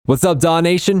What's up, Daw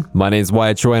Nation? My name is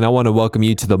Wyatt Troy, and I want to welcome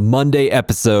you to the Monday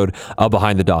episode of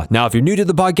Behind the Daw. Now, if you're new to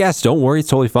the podcast, don't worry, it's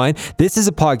totally fine. This is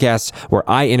a podcast where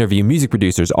I interview music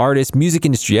producers, artists, music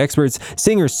industry experts,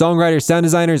 singers, songwriters, sound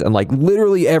designers, and like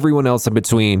literally everyone else in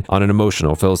between on an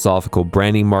emotional, philosophical,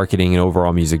 branding, marketing, and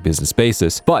overall music business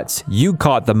basis. But you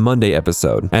caught the Monday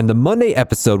episode. And the Monday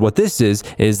episode, what this is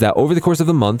that over the course of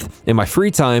the month, in my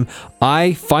free time,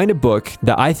 I find a book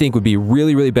that I think would be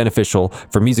really, really beneficial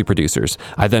for music producers.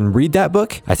 I then read that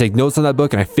book, I take notes on that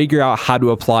book, and I figure out how to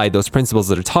apply those principles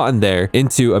that are taught in there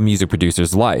into a music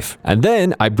producer's life. And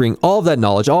then I bring all of that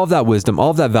knowledge, all of that wisdom, all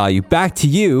of that value back to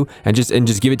you and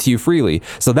just give it to you freely.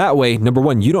 So that way, number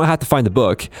one, you don't have to find the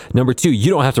book. Number two, you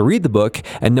don't have to read the book.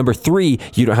 And number three,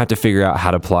 you don't have to figure out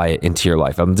how to apply it into your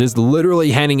life. I'm just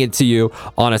literally handing it to you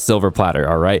on a silver platter,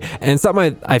 all right? And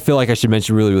something I feel like I should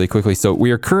mention really, really quickly. So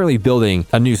we are currently building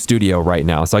a new studio right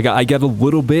now. So I got a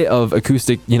little bit of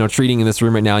acoustic, treating in this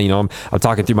room right now. I'm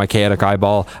talking through my chaotic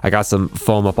eyeball. I got some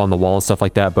foam up on the wall and stuff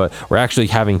like that, but we're actually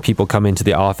having people come into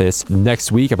the office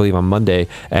next week, I believe on Monday.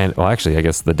 And well, actually, I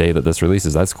guess the day that this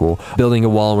releases, that's cool. Building a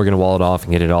wall, and we're going to wall it off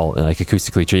and get it all like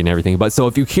acoustically treated and everything. But so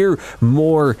if you hear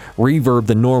more reverb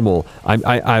than normal,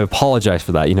 I apologize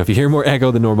for that. If you hear more echo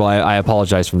than normal, I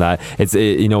apologize for that. It's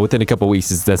within a couple of weeks,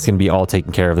 that's going to be all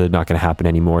taken care of. It's not going to happen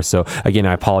anymore. So again,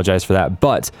 I apologize for that.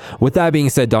 But with that being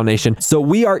said, Daw Nation, so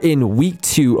we are in week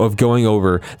 2 of going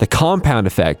over The Compound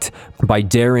Effect by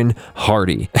Darren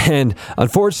Hardy. And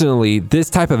unfortunately, this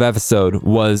type of episode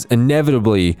was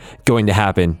inevitably going to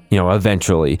happen,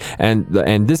 eventually. And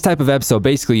this type of episode,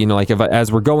 basically,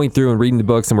 as we're going through and reading the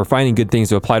books and we're finding good things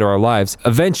to apply to our lives,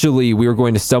 eventually we were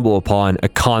going to stumble upon a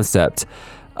concept,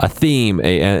 a theme,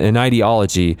 an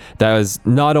ideology that was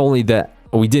not only that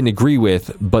we didn't agree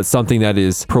with, but something that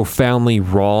is profoundly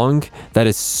wrong, that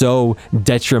is so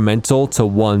detrimental to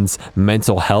one's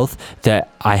mental health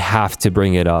that I have to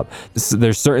bring it up. So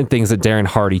there's certain things that Darren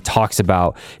Hardy talks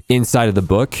about inside of the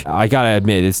book. I gotta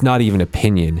admit, it's not even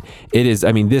opinion. It is,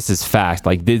 this is fact.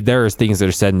 Like there are things that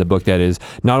are said in the book that is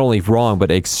not only wrong,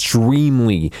 but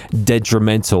extremely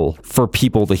detrimental for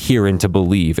people to hear and to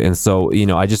believe. And so,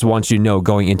 I just want you to know,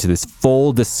 going into this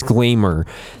full disclaimer,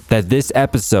 that this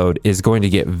episode is going to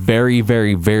get very,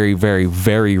 very, very, very,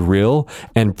 very real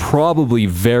and probably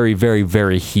very, very,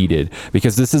 very heated,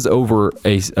 because this is over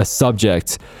a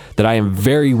subject that I am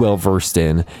very well versed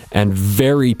in and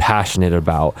very passionate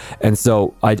about. And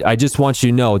so I just want you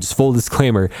to know, just full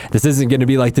disclaimer, this isn't going to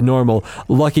be like the normal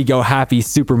lucky go happy,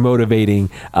 super motivating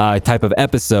type of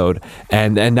episode.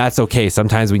 And that's okay.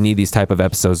 Sometimes we need these type of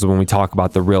episodes when we talk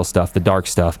about the real stuff, the dark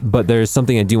stuff. But there's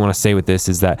something I do want to say with this,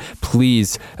 is that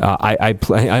please,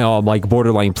 I'm like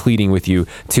borderline pleading with you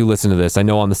to listen to this. I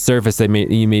know on the surface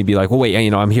you may be like, well, wait,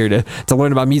 I'm here to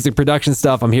learn about music production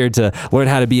stuff. I'm here to learn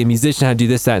how to be a musician, how to do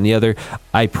this, that, and the other.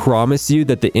 I promise you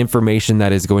that the information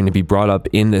that is going to be brought up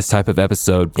in this type of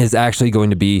episode is actually going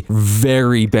to be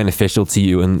very beneficial to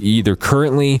you, and either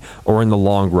currently or in the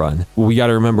long run. We got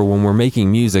to remember, when we're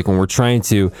making music, when we're trying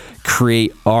to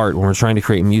create art, when we're trying to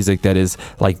create music that is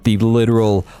like the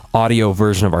literal audio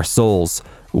version of our souls,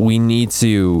 we need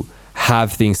to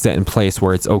have things set in place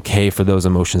where it's okay for those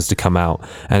emotions to come out,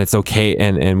 and it's okay,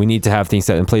 and we need to have things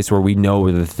set in place where we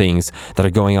know the things that are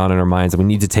going on in our minds, and we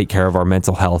need to take care of our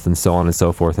mental health and so on and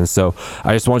so forth. And so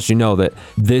I just want you to know that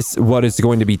what is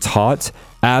going to be taught,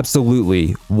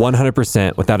 absolutely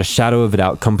 100%, without a shadow of a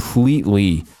doubt,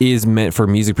 completely is meant for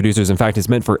music producers. In fact, it's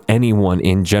meant for anyone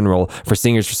in general, for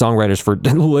singers, for songwriters, for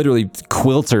literally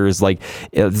quilters,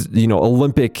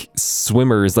 Olympic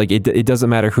swimmers. It doesn't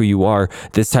matter who you are.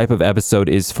 This type of episode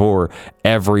is for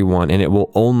everyone, and it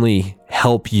will only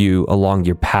help you along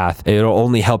your path. It'll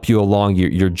only help you along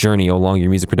your journey, along your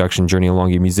music production journey, along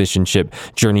your musicianship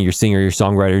journey, your singer, your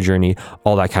songwriter journey,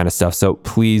 all that kind of stuff. So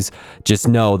please just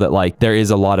know that there is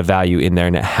a lot of value in there,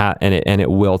 and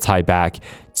it will tie back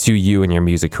to you and your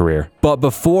music career. But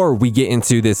before we get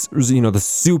into this, the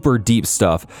super deep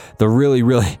stuff, the really,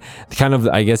 really kind of,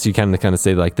 I guess you kind of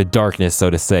say the darkness, so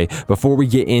to say, before we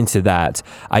get into that,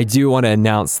 I do want to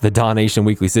announce the Daw Nation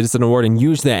Weekly Citizen Award. And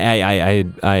usually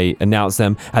I announce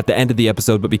them at the end of the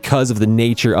episode, but because of the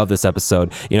nature of this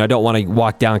episode, I don't want to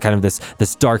walk down kind of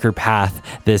this darker path,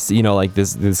 this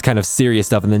kind of serious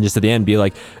stuff, and then just at the end be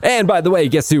like, and by the way,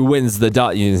 guess who wins the Daw?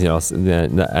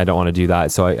 I don't want to do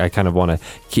that. So I kind of want to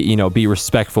be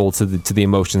respectful to the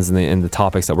emotions and the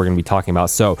topics that we're going to be talking about.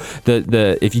 So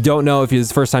if you don't know, if it's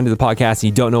the first time to the podcast and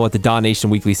you don't know what the Daw Nation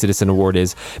Weekly Citizen Award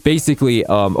is, basically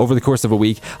over the course of a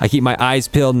week, I keep my eyes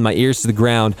peeled and my ears to the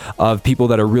ground of people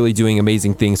that are really doing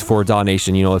amazing things for Daw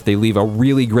Nation. If they leave a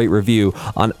really great review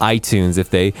on iTunes, if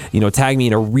they tag me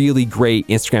in a really great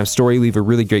Instagram story, leave a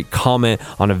really great comment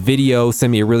on a video,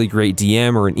 send me a really great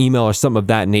DM or an email or something of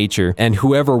that nature. And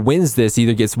whoever wins this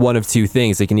either gets one of two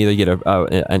things. They can either get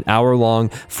an hour-long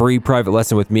free private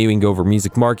lesson with me. We can go over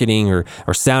music marketing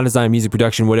or sound design, music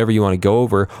production, whatever you want to go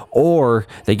over, or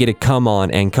they get to come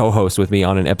on and co-host with me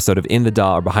on an episode of In the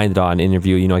Daw or Behind the Daw, an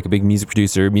interview, like a big music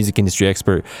producer, music industry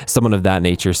expert, someone of that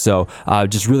nature. So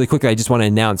just really quickly, I just want to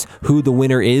announce who the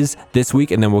winner is this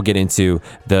week, and then we'll get into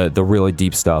the really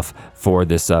deep stuff for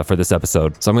this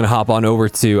episode. So I'm going to hop on over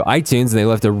to iTunes, and they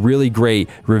left a really great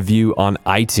review on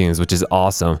iTunes, which is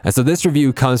awesome. And so this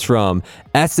review comes from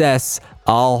SS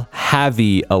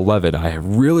Alhavi 11. I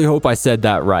really hope I said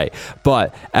that right.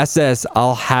 But SS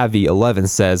Alhavi 11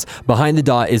 says, Behind the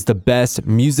Daw is the best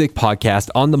music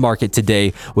podcast on the market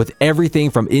today, with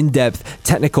everything from in-depth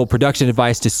technical production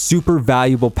advice to super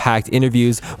valuable packed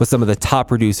interviews with some of the top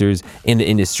producers in the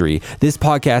industry. This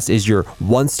podcast is your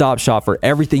one-stop shop for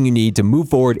everything you need to move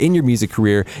forward in your music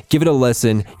career. Give it a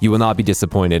listen. You will not be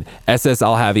disappointed. SS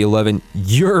Alhavi 11,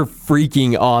 you're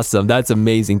freaking awesome. That's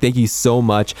amazing. Thank you so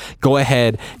much. Go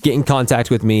ahead, get in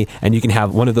contact with me, and you can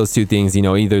have one of those two things,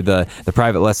 either the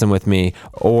private lesson with me,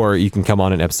 or you can come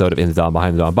on an episode of In the Daw,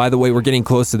 Behind the Daw. By the way, we're getting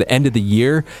close to the end of the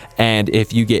year, and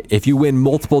if you win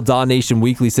multiple Daw Nation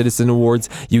Weekly Citizen Awards,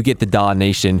 you get the Daw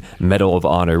Nation Medal of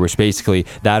Honor, which basically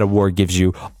that award gives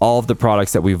you all of the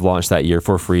products that we've launched that year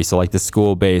for free. So like the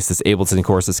school-based, this Ableton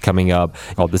course is coming up,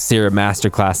 called the Sierra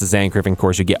Masterclass, the Zan Griffin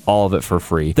course, you get all of it for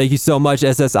free. Thank you so much,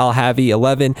 SS Alhavi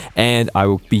 11, and I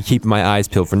will be keeping my eyes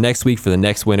peeled for next week for the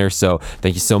next winner. So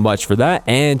thank you so much for that.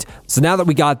 And so now that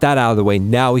we got that out of the way,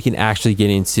 now we can actually get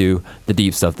into the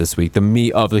deep stuff this week, the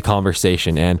meat of the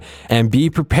conversation, and be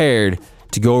prepared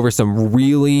to go over some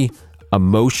really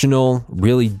emotional,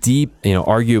 really deep,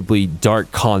 arguably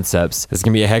dark concepts. It's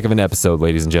gonna be a heck of an episode,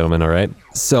 ladies and gentlemen. All right.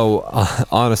 So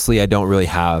honestly, I don't really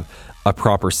have a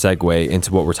proper segue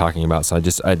into what we're talking about. So I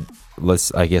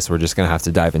guess we're just gonna have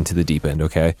to dive into the deep end.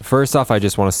 Okay. First off, I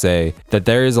just want to say that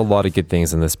there is a lot of good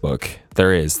things in this book. There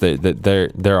are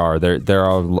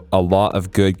a lot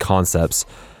of good concepts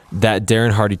that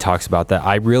Darren Hardy talks about that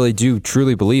I really do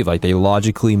truly believe, like, they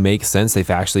logically make sense. They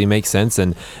factually make sense.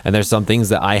 And there's some things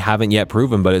that I haven't yet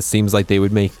proven, but it seems like they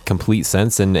would make complete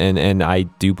sense. And I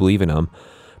do believe in them.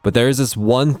 But there's this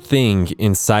one thing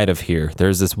inside of here.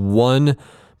 There's this one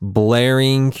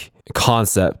blaring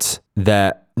concept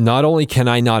that not only can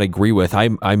I not agree with,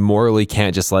 I morally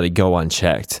can't just let it go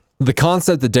unchecked. The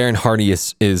concept that Darren Hardy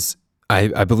is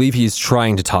I believe he's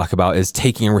trying to talk about is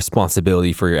taking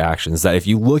responsibility for your actions. That if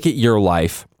you look at your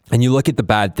life and you look at the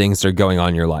bad things that are going on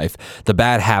in your life, the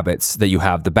bad habits that you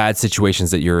have, the bad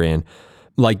situations that you're in,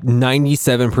 like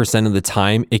 97% of the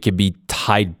time, it could be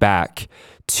tied back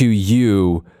to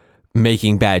you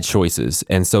making bad choices.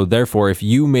 And so therefore, if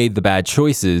you made the bad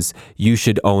choices, you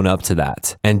should own up to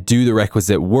that and do the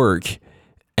requisite work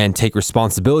and take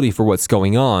responsibility for what's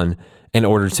going on in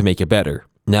order to make it better.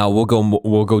 Now,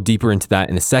 we'll go deeper into that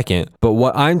in a second. But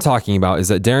what I'm talking about is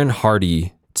that Darren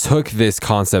Hardy took this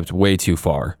concept way too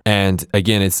far. And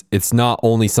again, it's not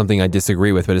only something I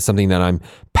disagree with, but it's something that I'm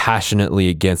passionately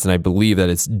against. And I believe that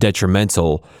it's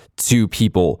detrimental to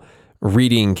people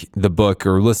reading the book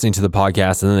or listening to the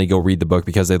podcast, and then they go read the book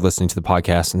because they're listening to the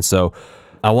podcast. And so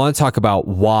I want to talk about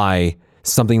why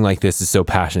something like this is so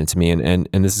passionate to me. And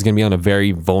this is going to be on a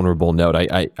very vulnerable note.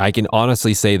 I can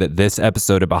honestly say that this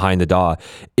episode of Behind the Daw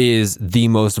is the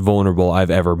most vulnerable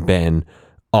I've ever been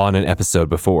on an episode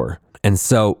before. And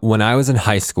so when I was in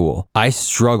high school, I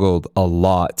struggled a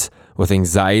lot with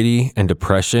anxiety and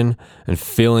depression and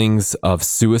feelings of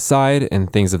suicide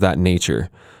and things of that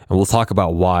nature. And we'll talk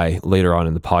about why later on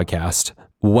in the podcast.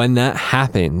 When that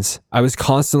happens, I was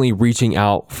constantly reaching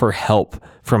out for help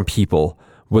from people,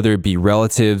 whether it be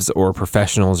relatives or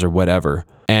professionals or whatever.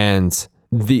 And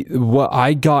what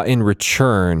I got in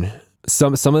return,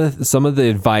 some of the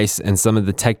advice and some of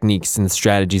the techniques and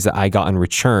strategies that I got in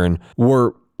return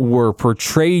were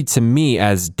portrayed to me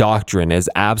as doctrine, as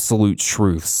absolute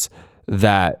truths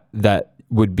that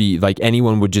would be like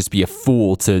anyone would just be a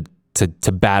fool to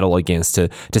battle against, to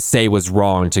say was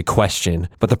wrong, to question.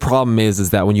 But the problem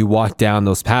is that when you walk down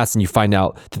those paths and you find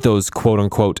out that those quote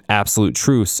unquote absolute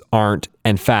truths aren't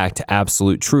in fact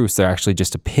absolute truths, they're actually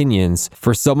just opinions.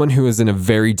 For someone who is in a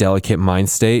very delicate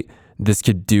mind state, this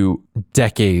could do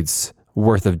decades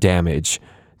worth of damage.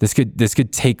 This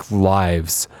could take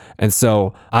lives. And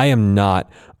so I am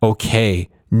not okay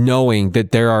knowing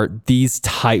that there are these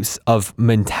types of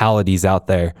mentalities out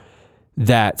there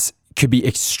that could be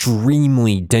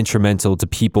extremely detrimental to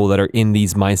people that are in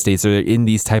these mind states or in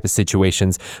these type of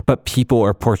situations, but people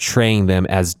are portraying them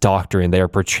as doctrine. They are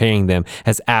portraying them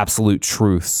as absolute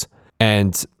truths.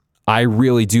 And I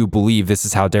really do believe this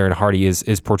is how Darren Hardy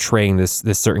is portraying this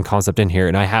certain concept in here.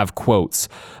 And I have quotes.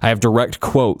 I have direct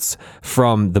quotes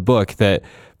from the book that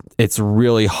it's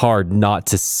really hard not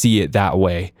to see it that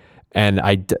way. And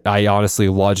I honestly,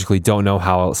 logically don't know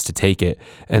how else to take it.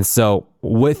 And so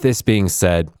with this being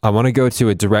said, I want to go to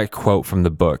a direct quote from the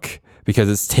book because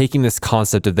it's taking this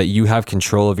concept of that you have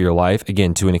control of your life,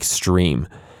 again, to an extreme.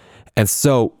 And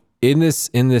so in this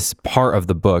part of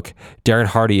the book, Darren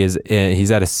Hardy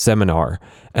he's at a seminar,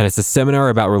 and it's a seminar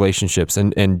about relationships.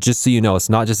 And just so you know, it's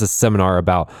not just a seminar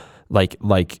about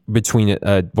like between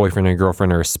a boyfriend and a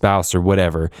girlfriend or a spouse or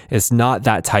whatever. It's not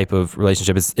that type of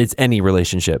relationship. It's any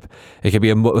relationship. It could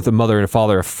be with a mother and a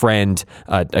father, a friend,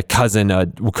 a cousin, a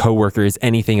coworker. It's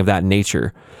anything of that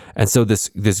nature. And so this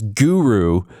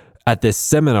guru at this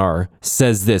seminar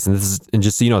says this, and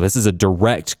just so you know, this is a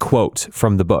direct quote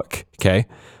from the book. Okay,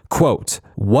 quote: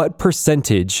 "What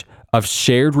percentage of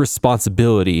shared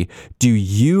responsibility do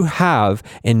you have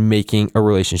in making a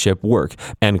relationship work?"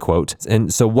 End quote.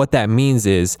 And so what that means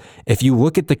is, if you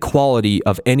look at the quality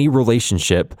of any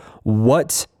relationship,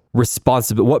 what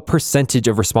percentage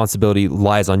of responsibility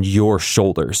lies on your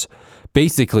shoulders?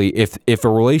 Basically, if a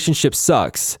relationship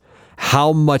sucks,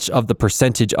 how much of the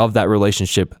percentage of that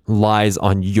relationship lies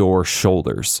on your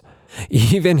shoulders?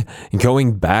 Even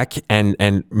going back and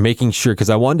making sure, because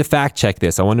I wanted to fact check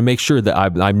this, I want to make sure that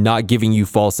I'm not giving you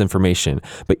false information,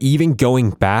 but even going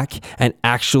back and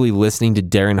actually listening to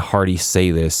Darren Hardy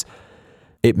say this,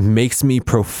 it makes me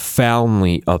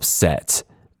profoundly upset,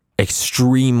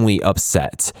 extremely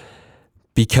upset,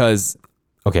 because,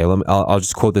 okay, I'll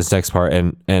just quote this next part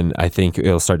and I think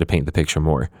it'll start to paint the picture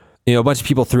more. You know, a bunch of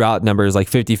people threw out numbers like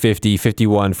 50-50,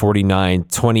 51, 49,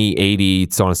 20, 80,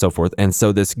 so on and so forth. And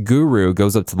so this guru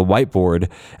goes up to the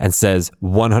whiteboard and says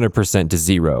 100% to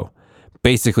 0,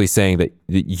 basically saying that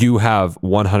you have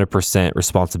 100%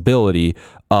 responsibility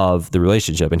of the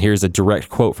relationship. And here's a direct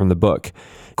quote from the book.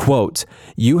 Quote: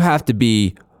 "You have to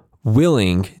be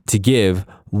willing to give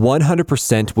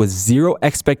 100% with zero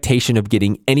expectation of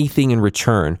getting anything in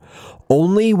return.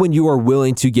 Only when you are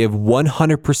willing to give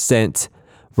 100%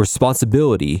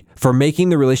 responsibility for making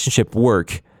the relationship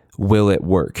work will it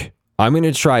work." I'm going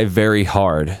to try very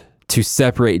hard to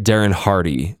separate Darren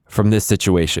Hardy from this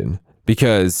situation,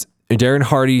 because Darren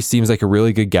Hardy seems like a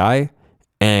really good guy,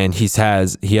 and he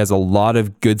has a lot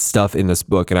of good stuff in this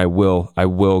book, and I will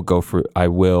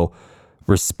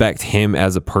respect him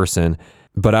as a person.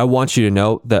 But I want you to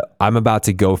know that I'm about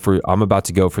to go for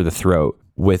the throat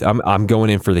with I'm going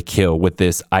in for the kill with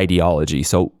this ideology.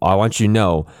 So I want you to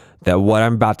know that what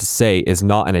I'm about to say is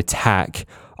not an attack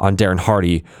on Darren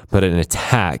Hardy, but an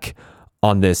attack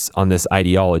on this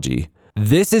ideology.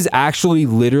 This is actually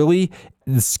literally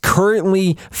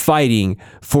currently fighting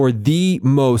for the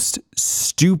most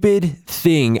stupid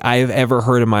thing I have ever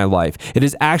heard in my life. It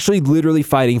is actually literally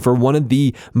fighting for one of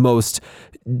the most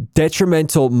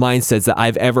detrimental mindsets that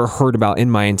I've ever heard about in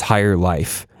my entire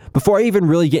life. Before I even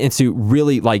really get into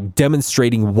really like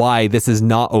demonstrating why this is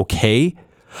not okay,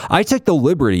 I took the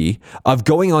liberty of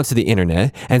going onto the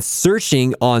internet and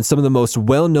searching on some of the most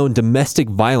well-known domestic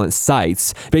violence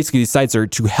sites. Basically, these sites are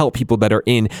to help people that are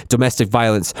in domestic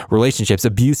violence relationships,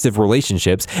 abusive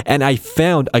relationships. And I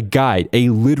found a guide, a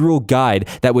literal guide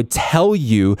that would tell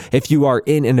you if you are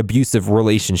in an abusive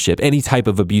relationship, any type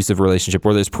of abusive relationship,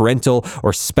 whether it's parental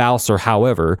or spouse or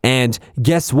however. And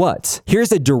guess what?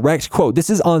 Here's a direct quote. This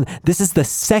is the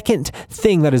second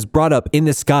thing that is brought up in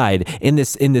this guide, in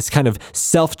this kind of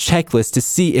self-checklist to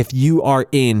see if you are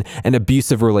in an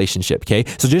abusive relationship, okay?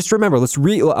 So just remember, I'm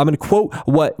going to quote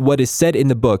what is said in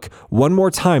the book one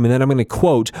more time, and then I'm going to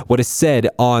quote what is said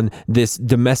on this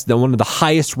one of the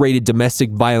highest rated domestic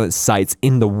violence sites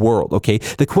in the world, okay?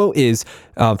 The quote is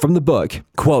from the book,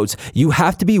 quote: "You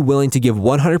have to be willing to give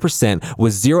 100%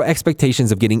 with zero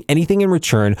expectations of getting anything in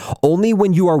return. Only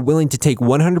when you are willing to take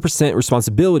 100%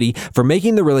 responsibility for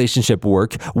making the relationship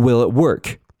work will it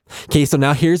work." Okay, so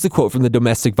now here's the quote from the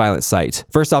domestic violence site.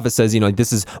 First off, it says,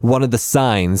 this is one of the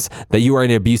signs that you are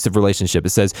in an abusive relationship. It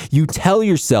says, you tell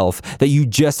yourself that you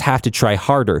just have to try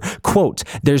harder. Quote,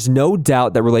 there's no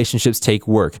doubt that relationships take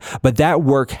work, but that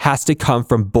work has to come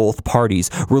from both parties.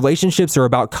 Relationships are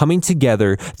about coming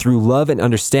together through love and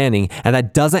understanding, and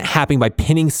that doesn't happen by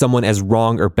pinning someone as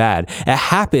wrong or bad. It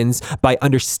happens by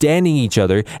understanding each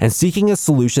other and seeking a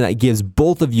solution that gives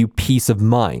both of you peace of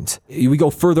mind. We go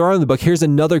further on in the book. Here's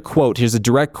another quote. Here's a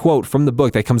direct quote from the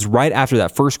book that comes right after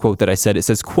that first quote that I said. It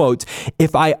says, quote,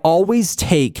 if I always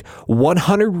take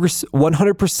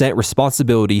 100%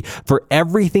 responsibility for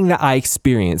everything that I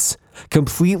experience,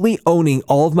 completely owning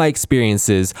all of my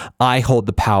experiences, I hold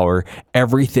the power.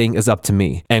 Everything is up to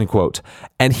me, end quote.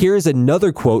 And here's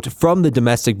another quote from the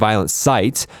domestic violence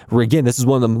site, where again, this is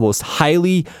one of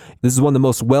the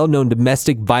most well-known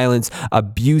domestic violence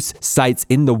abuse sites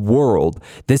in the world.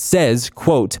 This says,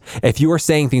 quote, if you are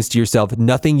saying things to yourself,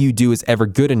 nothing you do is ever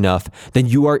good enough, then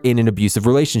you are in an abusive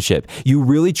relationship. You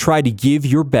really try to give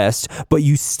your best, but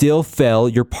you still fail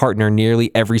your partner nearly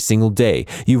every single day.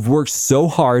 You've worked so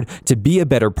hard to be a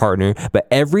better partner, but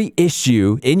every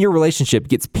issue in your relationship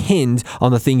gets pinned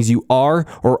on the things you are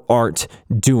or aren't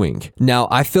doing. Now,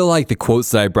 I feel like the quotes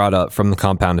that I brought up from the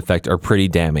Compound Effect are pretty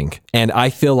damning. And I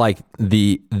feel like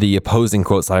the opposing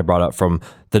quotes that I brought up from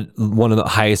one of the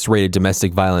highest rated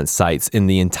domestic violence sites in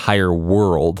the entire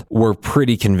world were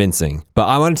pretty convincing. But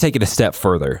I want to take it a step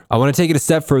further. I want to take it a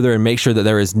step further and make sure that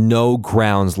there is no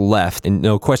grounds left and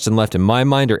no question left in my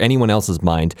mind or anyone else's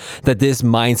mind that this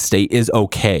mind state is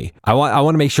okay. I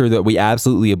want to make sure that we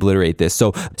absolutely obliterate this.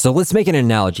 So let's make an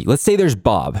analogy. Let's say there's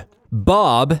Bob.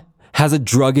 Bob has a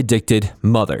drug-addicted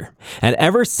mother. And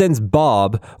ever since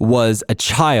Bob was a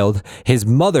child, his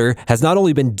mother has not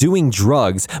only been doing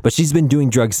drugs, but she's been doing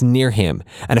drugs near him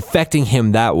and affecting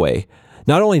him that way.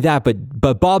 Not only that,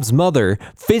 but Bob's mother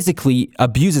physically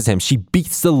abuses him. She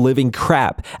beats the living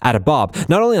crap out of Bob.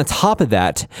 Not only on top of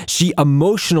that, she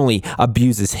emotionally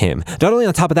abuses him. Not only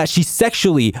on top of that, she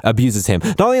sexually abuses him.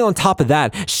 Not only on top of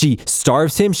that, she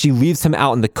starves him. She leaves him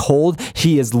out in the cold.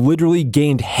 He has literally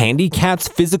gained handicaps,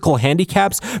 physical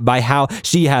handicaps, by how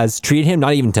she has treated him,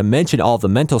 not even to mention all the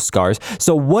mental scars.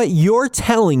 So what you're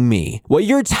telling me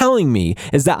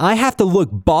is that I have to look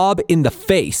Bob in the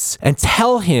face and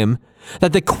tell him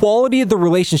that the quality of the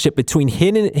relationship between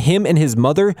him and his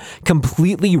mother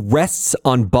completely rests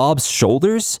on Bob's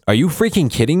shoulders? Are you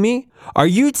freaking kidding me? Are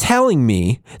you telling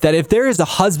me that if there is a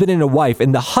husband and a wife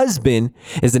and the husband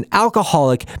is an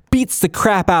alcoholic, beats the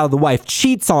crap out of the wife,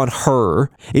 cheats on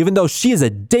her, even though she is a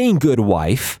dang good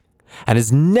wife, and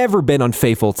has never been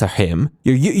unfaithful to him,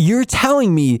 you're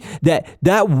telling me that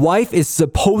that wife is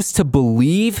supposed to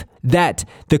believe that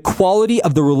the quality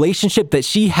of the relationship that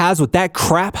she has with that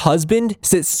crap husband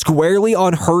sits squarely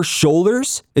on her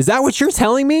shoulders? Is that what you're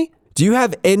telling me? Do you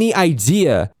have any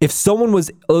idea if someone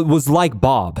was like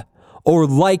Bob, or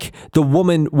like the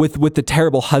woman with the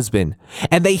terrible husband,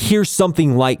 and they hear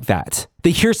something like that?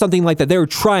 They're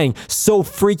trying so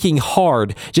freaking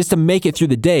hard just to make it through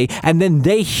the day, and then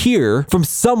they hear from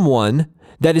someone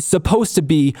that is supposed to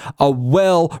be a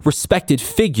well-respected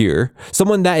figure,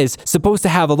 someone that is supposed to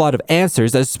have a lot of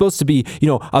answers, that is supposed to be,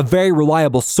 a very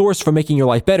reliable source for making your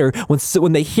life better,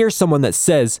 when they hear someone that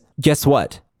says, guess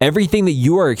what? Everything that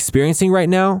you are experiencing right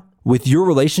now with your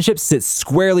relationship sits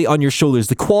squarely on your shoulders.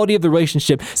 The quality of the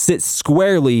relationship sits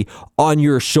squarely on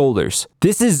your shoulders.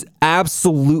 This is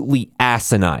absolutely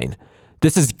asinine.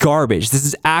 This is garbage. This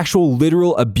is actual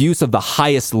literal abuse of the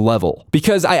highest level.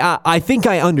 Because I think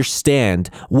I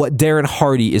understand what Darren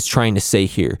Hardy is trying to say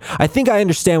here. I think I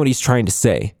understand what he's trying to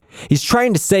say. He's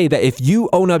trying to say that if you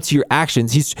own up to your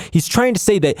actions, he's trying to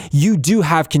say that you do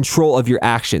have control of your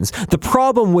actions. The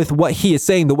problem with what he is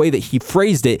saying, the way that he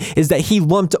phrased it, is that he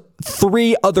lumped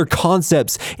 3 other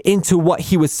concepts into what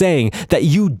he was saying that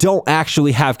you don't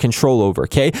actually have control over,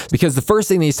 okay? Because the first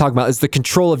thing that he's talking about is the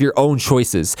control of your own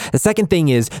choices. The second thing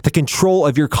is the control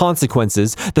of your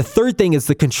consequences. The third thing is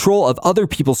the control of other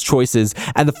people's choices.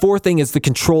 And the fourth thing is the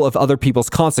control of other people's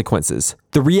consequences.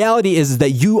 The reality is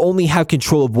that you only have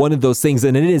control of one of those things,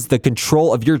 and it is the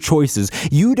control of your choices.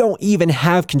 You don't even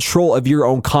have control of your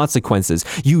own consequences.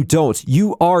 You don't.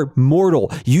 You are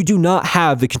mortal. You do not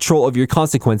have the control of your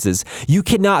consequences. You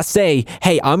cannot say,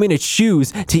 hey, I'm going to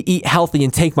choose to eat healthy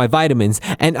and take my vitamins,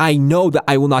 and I know that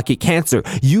I will not get cancer.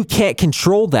 You can't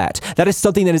control that. That is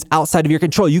something that is outside of your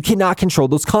control. You cannot control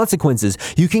those consequences.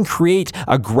 You can create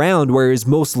a ground where it is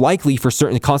most likely for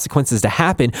certain consequences to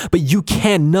happen, but you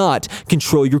cannot control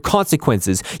control your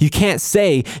consequences. You can't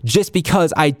say, just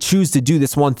because I choose to do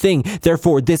this one thing,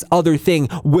 therefore this other thing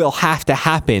will have to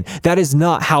happen. That is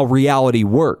not how reality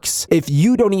works. If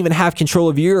you don't even have control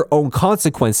of your own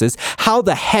consequences, how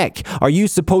the heck are you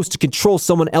supposed to control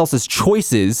someone else's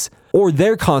choices or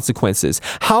their consequences?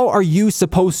 How are you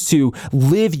supposed to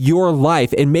live your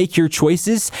life and make your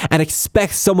choices and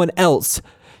expect someone else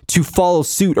to follow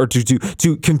suit or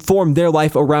to conform their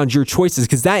life around your choices?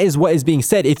 Because that is what is being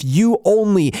said. If you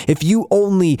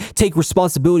only take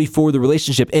responsibility for the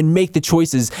relationship and make the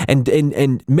choices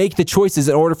and make the choices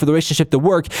in order for the relationship to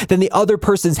work, then the other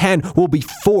person's hand will be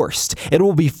forced. It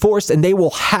will be forced, and they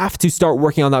will have to start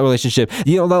working on that relationship.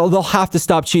 They'll have to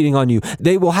stop cheating on you.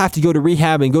 They will have to go to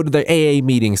rehab and go to their AA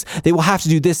meetings. They will have to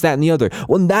do this, that, and the other.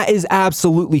 Well, that is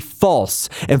absolutely false.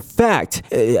 In fact,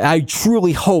 I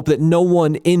truly hope that no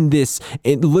one in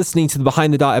listening to the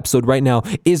Behind the Dot episode right now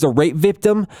is a rape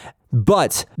victim,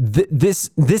 but this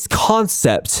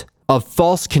concept of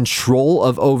false control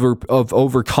of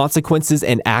over consequences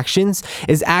and actions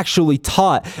is actually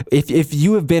taught. If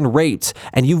you have been raped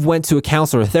and you've went to a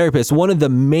counselor or a therapist, one of the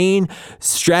main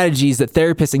strategies that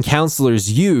therapists and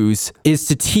counselors use is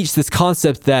to teach this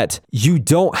concept that you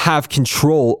don't have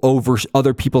control over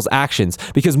other people's actions.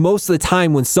 Because most of the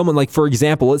time when someone, like for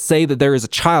example, let's say that there is a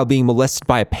child being molested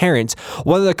by a parent,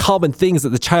 one of the common things that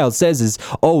the child says is,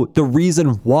 oh, the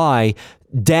reason why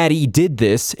Daddy did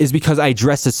this is because I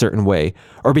dressed a certain way,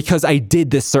 or because I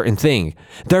did this certain thing.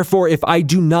 Therefore, if I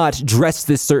do not dress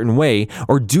this certain way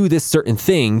or do this certain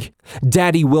thing,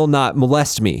 Daddy will not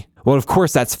molest me. Well, of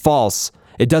course, that's false.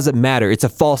 It doesn't matter. It's a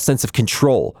false sense of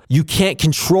control. You can't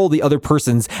control the other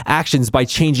person's actions by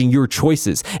changing your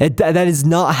choices. That is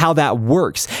not how that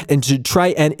works. And to try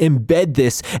and embed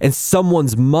this in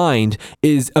someone's mind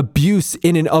is abuse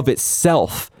in and of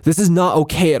itself. This is not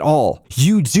okay at all.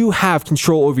 You do have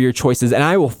control over your choices, and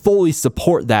I will fully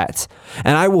support that.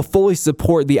 And I will fully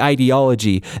support the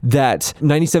ideology that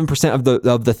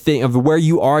 97% of where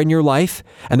you are in your life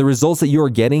and the results that you are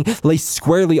getting lay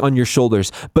squarely on your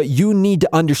shoulders. But you need to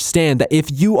understand that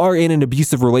if you are in an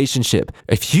abusive relationship,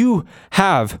 if you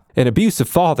have an abusive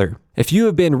father, if you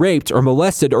have been raped or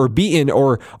molested or beaten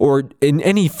or in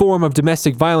any form of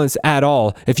domestic violence at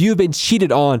all, if you've been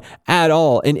cheated on at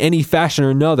all in any fashion or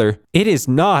another, it is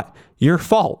not your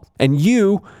fault. And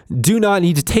you do not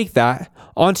need to take that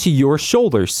onto your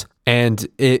shoulders. And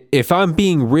if I'm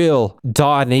being real,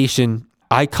 Daw Nation,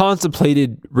 I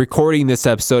contemplated recording this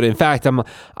episode. In fact, I'm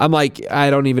like, I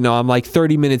don't even know. I'm like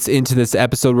 30 minutes into this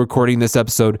episode, recording this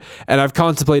episode, and I've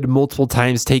contemplated multiple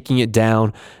times taking it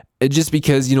down, just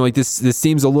because, like this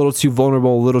seems a little too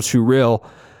vulnerable, a little too real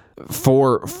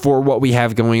for what we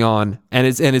have going on, and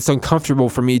it's uncomfortable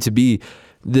for me to be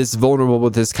this vulnerable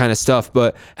with this kind of stuff.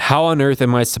 But how on earth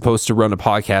am I supposed to run a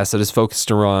podcast that is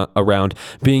focused around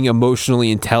being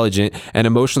emotionally intelligent and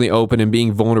emotionally open and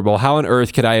being vulnerable? How on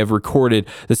earth could I have recorded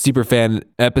the Superfan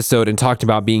episode and talked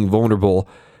about being vulnerable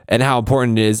and how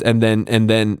important it is, and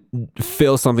then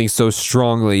feel something so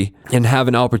strongly and have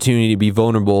an opportunity to be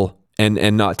vulnerable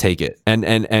and not take it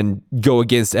and go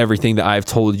against everything that I've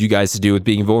told you guys to do with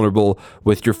being vulnerable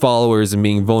with your followers and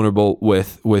being vulnerable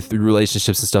with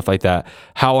relationships and stuff like that?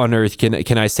 How on earth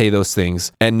can I say those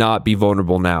things and not be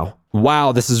vulnerable now?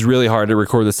 Wow, this is really hard to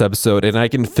record this episode, and I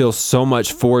can feel so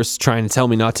much force trying to tell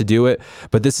me not to do it,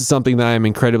 but this is something that I'm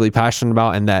incredibly passionate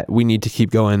about and that we need to keep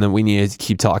going, that we need to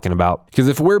keep talking about. Because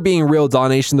if we're being real, Daw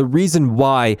Nation, the reason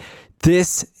why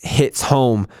this hits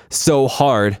home so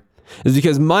hard is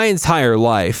because my entire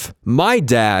life, my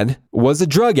dad was a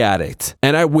drug addict,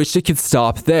 and I wish it could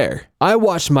stop there. I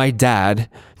watched my dad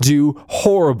do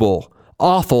horrible,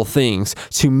 awful things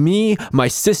to me, my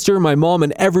sister, my mom,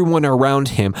 and everyone around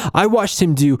him. I watched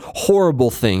him do horrible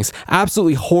things,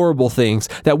 absolutely horrible things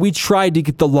that we tried to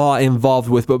get the law involved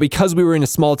with, but because we were in a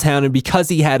small town and because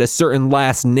he had a certain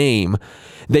last name,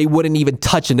 they wouldn't even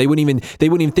touch him. They wouldn't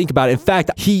even think about it. In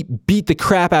fact, he beat the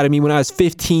crap out of me when I was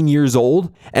 15 years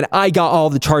old, and I got all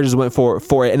the charges, went for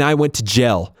it, and I went to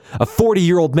jail. A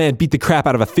 40-year-old man beat the crap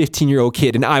out of a 15-year-old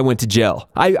kid, and I went to jail.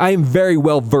 I am very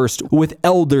well versed with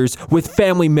elders, with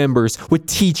family members, with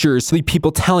teachers, with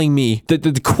people telling me that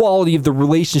the quality of the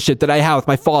relationship that I have with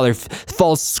my father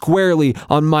falls squarely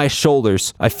on my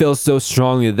shoulders. I feel so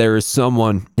strongly that there is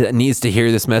someone that needs to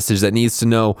hear this message, that needs to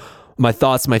know my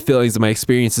thoughts, my feelings, and my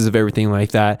experiences of everything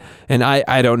like that. And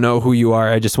I don't know who you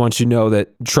are. I just want you to know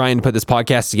that trying to put this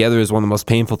podcast together is one of the most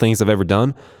painful things I've ever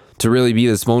done, to really be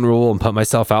this vulnerable and put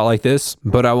myself out like this.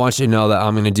 But I want you to know that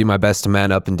I'm going to do my best to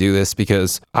man up and do this,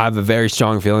 because I have a very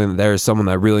strong feeling that there is someone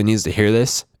that really needs to hear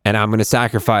this. And I'm going to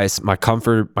sacrifice my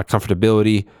comfort, my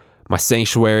comfortability, my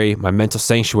sanctuary, my mental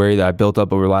sanctuary that I built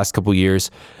up over the last couple of years,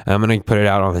 and I'm going to put it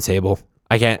out on the table.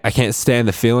 I can't stand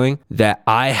the feeling that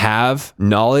I have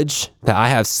knowledge, that I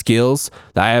have skills,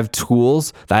 that I have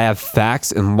tools, that I have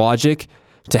facts and logic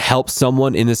to help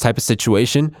someone in this type of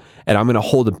situation, and I'm going to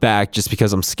hold it back just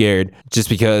because I'm scared, just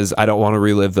because I don't want to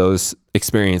relive those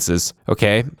experiences,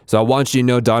 okay? So I want you to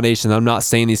know, Daw Nation, I'm not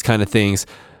saying these kind of things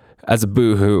as a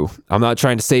boo-hoo. I'm not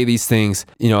trying to say these things,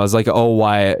 as like, oh,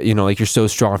 why, like you're so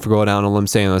strong for going down on a limb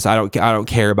saying this. I don't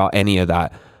care about any of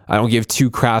that. I don't give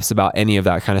two craps about any of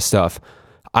that kind of stuff.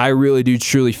 I really do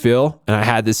truly feel, and I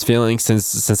had this feeling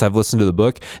since I've listened to the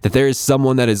book, that there is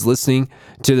someone that is listening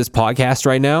to this podcast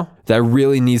right now that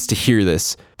really needs to hear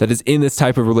this, that is in this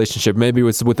type of relationship. Maybe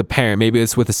it's with a parent, maybe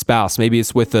it's with a spouse, maybe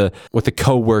it's with a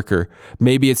coworker,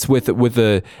 maybe it's with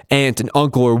a aunt and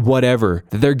uncle or whatever,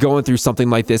 that they're going through something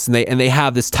like this, and they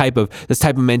have this type of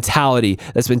mentality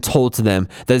that's been told to them,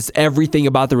 that everything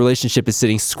about the relationship is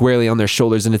sitting squarely on their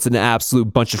shoulders, and it's an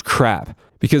absolute bunch of crap.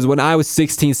 Because when I was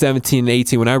 16, 17, and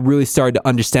 18, when I really started to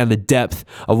understand the depth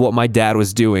of what my dad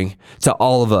was doing to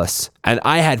all of us, and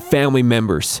I had family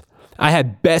members, I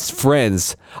had best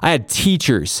friends, I had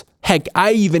teachers, heck,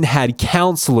 I even had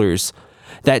counselors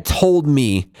that told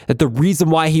me that the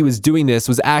reason why he was doing this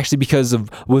was actually because of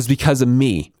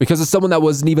me, because of someone that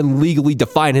wasn't even legally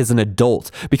defined as an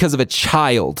adult, because of a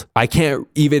child. I can't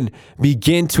even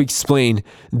begin to explain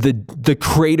the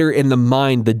crater in the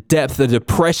mind, the depth, the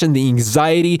depression, the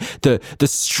anxiety, the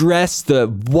stress, the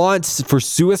wants for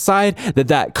suicide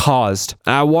that caused.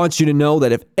 And I want you to know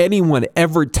that if anyone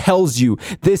ever tells you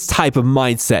this type of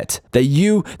mindset, that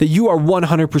you are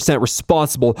 100%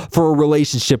 responsible for a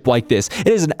relationship like this,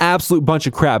 it is an absolute bunch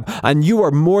of crap, and you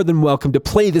are more than welcome to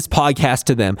play this podcast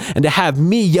to them and to have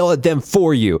me yell at them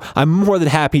for you. I'm more than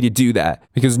happy to do that,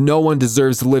 because no one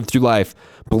deserves to live through life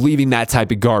believing that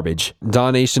type of garbage.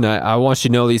 Daw Nation, I want you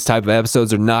to know these type of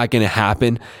episodes are not going to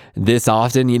happen this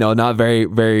often. Not very,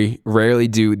 very rarely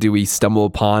do we stumble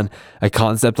upon a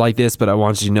concept like this, but I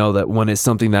want you to know that when it's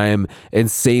something that I am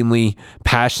insanely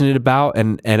passionate about,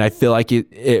 and I feel like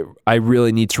I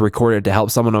really need to record it to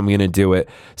help someone, I'm going to do it.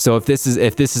 So if this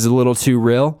is a little too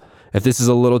real, if this is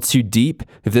a little too deep,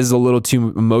 if this is a little too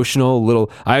emotional,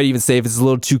 I would even say if it's a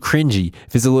little too cringy,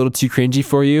 if it's a little too cringy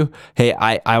for you, hey,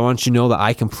 I want you to know that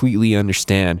I completely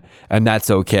understand, and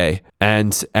that's okay.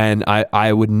 And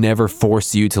I would never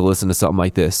force you to listen to something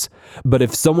like this. But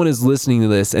if someone is listening to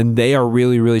this and they are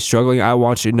really, really struggling, I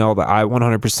want you to know that I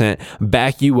 100%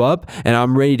 back you up, and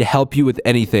I'm ready to help you with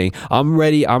anything. I'm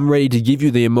ready to give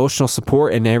you the emotional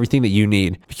support and everything that you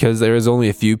need, because there is only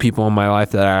a few people in my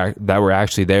life that were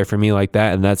actually there for me like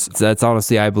that. And that's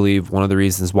honestly, I believe, one of the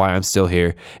reasons why I'm still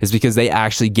here, is because they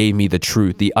actually gave me the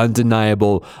truth, the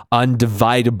undeniable,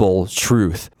 undividable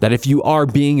truth, that if you are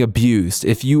being abused,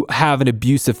 if you have an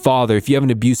abusive father, if you have an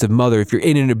abusive mother, if you're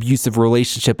in an abusive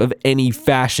relationship of any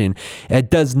fashion, it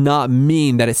does not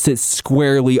mean that it sits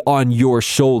squarely on your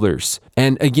shoulders.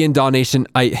 And again, Daw Nation,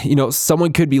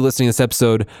 someone could be listening to this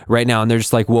episode right now and they're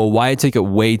just like, well, Wyatt took it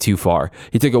way too far.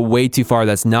 He took it way too far.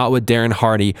 That's not what Darren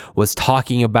Hardy was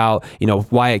talking about.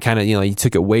 Wyatt kind of, he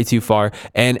took it way too far.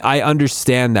 And I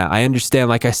understand that. I understand,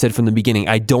 like I said from the beginning,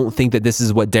 I don't think that this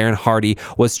is what Darren Hardy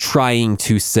was trying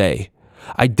to say.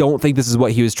 I don't think this is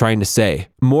what he was trying to say.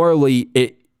 Morally,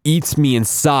 it eats me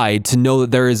inside to know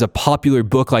that there is a popular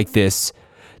book like this,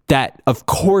 that of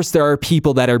course there are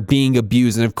people that are being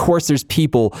abused, and of course there's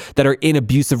people that are in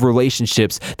abusive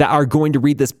relationships that are going to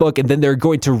read this book, and then they're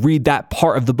going to read that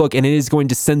part of the book, and it is going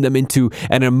to send them into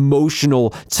an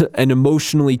emotionally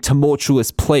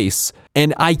tumultuous place.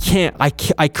 And I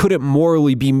couldn't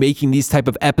morally be making these type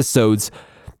of episodes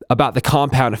about the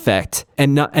compound effect,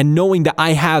 and knowing that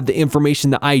I have the information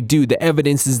that I do, the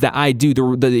evidences that I do,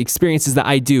 the experiences that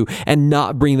I do, and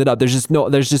not bring that up. There's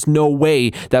just no way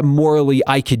that morally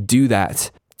I could do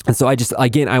that. And so I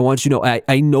want you to know,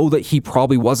 I know that he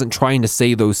probably wasn't trying to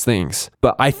say those things,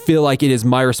 but I feel like it is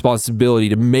my responsibility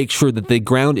to make sure that the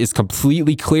ground is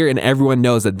completely clear and everyone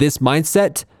knows that this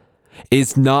mindset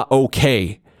is not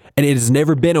okay. And it has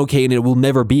never been okay, and it will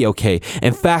never be okay.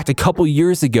 In fact, a couple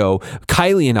years ago,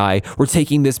 Kylie and I were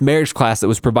taking this marriage class that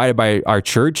was provided by our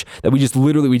church, that we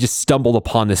just stumbled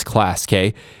upon this class,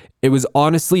 okay? It was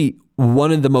honestly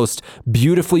one of the most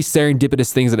beautifully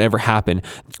serendipitous things that ever happened.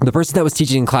 The person that was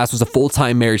teaching in class was a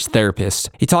full-time marriage therapist.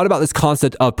 He taught about this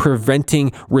concept of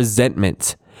preventing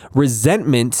resentment.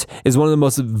 Resentment is one of the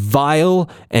most vile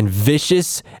and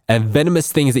vicious and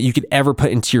venomous things that you could ever put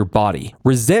into your body.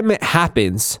 Resentment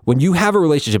happens when you have a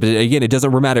relationship. Again, it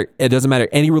doesn't matter. It doesn't matter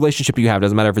any relationship you have. It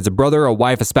doesn't matter if it's a brother, a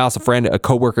wife, a spouse, a friend, a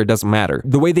coworker. It doesn't matter.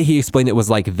 The way that he explained it was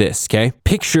like this, okay?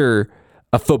 Picture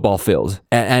a football field,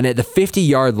 and at the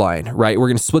 50-yard line, right, we're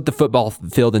going to split the football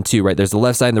field in two, right? There's the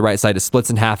left side and the right side. It splits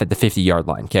in half at the 50-yard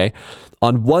line, okay?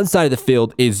 On one side of the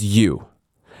field is you,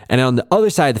 and on the other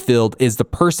side of the field is the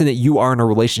person that you are in a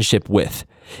relationship with.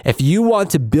 If you want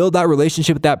to build that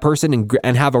relationship with that person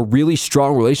and have a really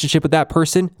strong relationship with that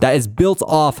person, that is built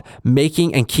off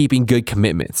making and keeping good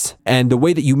commitments. And the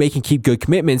way that you make and keep good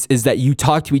commitments is that you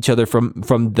talk to each other from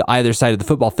the either side of the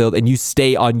football field and you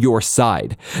stay on your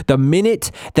side. The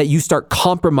minute that you start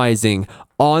compromising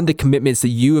on the commitments that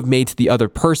you have made to the other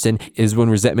person is when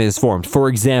resentment is formed. For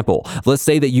example, let's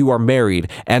say that you are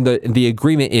married and the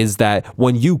agreement is that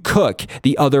when you cook,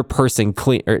 the other person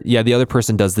the other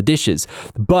person does the dishes.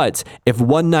 But if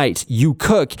one night you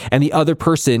cook and the other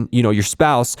person, your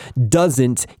spouse,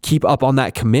 doesn't keep up on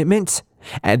that commitment,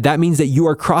 and that means that you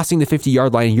are crossing the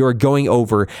 50-yard line and you are going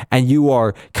over and you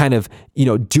are kind of,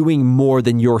 doing more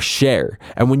than your share.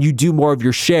 And when you do more of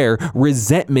your share,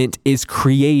 resentment is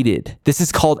created. This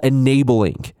is called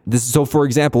enabling. So for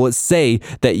example, let's say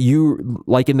that you,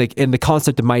 like in the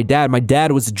concept of my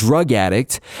dad was a drug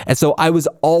addict. And so I was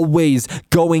always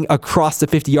going across the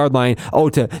 50-yard line,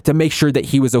 to make sure that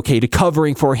he was okay, to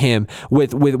covering for him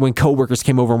with when coworkers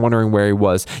came over and wondering where he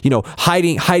was,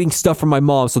 hiding stuff from my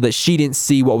mom so that she didn't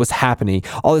see what was happening,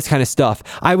 all this kind of stuff.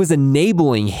 I was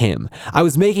enabling him. I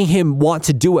was making him want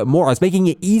to do it more. I was making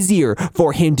it easier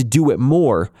for him to do it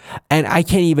more. And I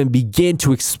can't even begin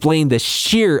to explain the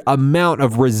sheer amount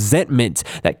of resentment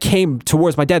that came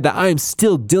towards my dad that I am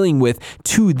still dealing with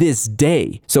to this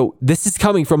day. So this is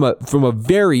coming from a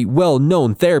very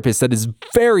well-known therapist that is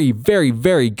very, very,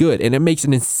 very good, and it makes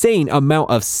an insane amount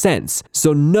of sense.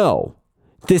 So no,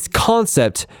 this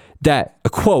concept that,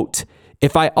 quote,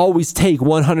 if I always take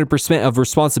 100% of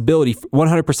responsibility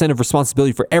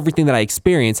for everything that I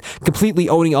experience, completely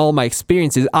owning all my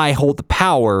experiences, I hold the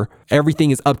power,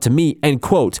 everything is up to me, end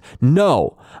quote.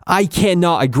 No, I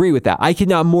cannot agree with that. I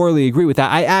cannot morally agree with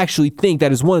that. I actually think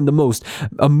that is one of the most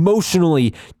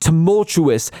emotionally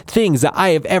tumultuous things that I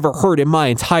have ever heard in my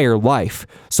entire life.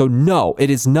 So no, it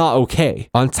is not okay.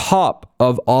 On top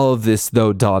of all of this,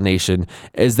 though, Daw Nation,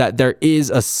 is that there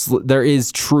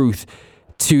is truth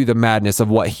to the madness of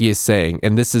what he is saying.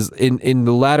 And this is in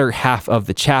the latter half of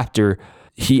the chapter,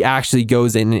 he actually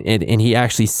goes in and he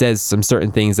actually says some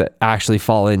certain things that actually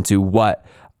fall into what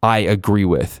I agree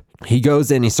with. He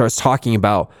goes in, he starts talking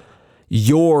about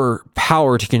your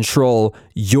power to control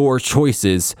your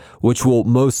choices, which will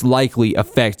most likely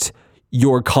affect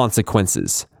your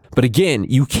consequences. But again,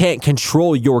 you can't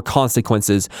control your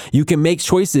consequences. You can make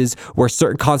choices where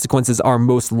certain consequences are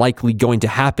most likely going to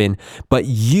happen, but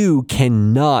you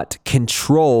cannot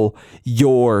control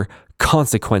your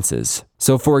consequences.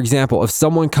 So for example, if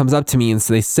someone comes up to me and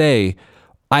they say,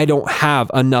 I don't have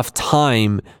enough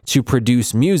time to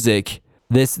produce music,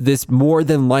 this more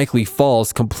than likely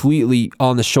falls completely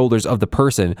on the shoulders of the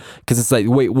person, because it's like,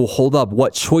 wait, well, hold up.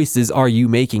 What choices are you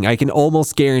making? I can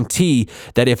almost guarantee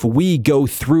that if we go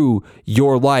through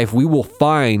your life, we will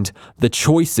find the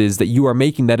choices that you are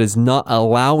making that is not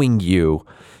allowing you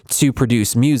to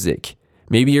produce music.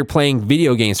 Maybe you're playing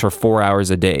video games for 4 hours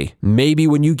a day. Maybe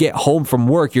when you get home from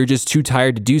work, you're just too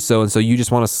tired to do so, and so you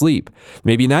just want to sleep.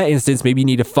 Maybe in that instance, maybe you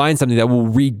need to find something that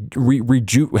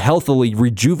will healthily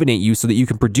rejuvenate you so that you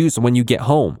can produce when you get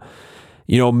home.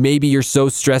 Maybe you're so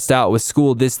stressed out with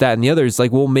school, this, that, and the other. It's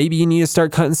like, well, maybe you need to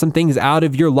start cutting some things out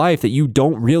of your life that you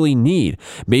don't really need.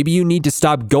 Maybe you need to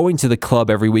stop going to the club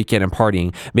every weekend and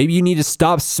partying. Maybe you need to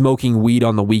stop smoking weed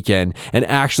on the weekend and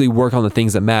actually work on the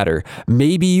things that matter.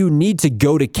 Maybe you need to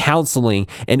go to counseling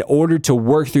in order to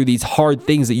work through these hard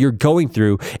things that you're going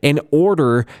through in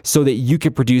order so that you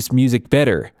can produce music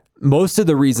better. Most of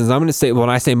the reasons, I'm going to say,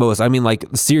 when I say most, I mean like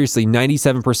seriously,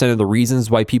 97% of the reasons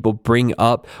why people bring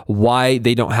up why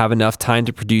they don't have enough time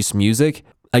to produce music.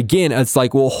 Again, it's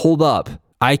like, well, hold up.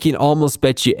 I can almost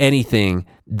bet you anything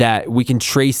that we can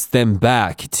trace them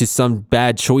back to some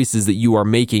bad choices that you are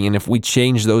making. And if we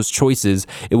change those choices,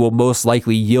 it will most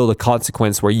likely yield a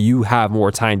consequence where you have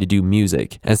more time to do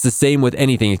music. And it's the same with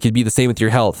anything. It could be the same with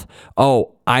your health.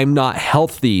 Oh, I'm not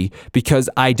healthy because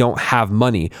I don't have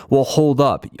money. Well, hold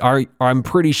up. I'm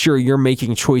pretty sure you're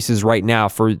making choices right now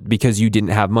because you didn't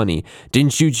have money.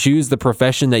 Didn't you choose the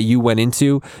profession that you went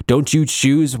into? Don't you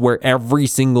choose where every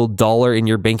single dollar in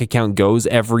your bank account goes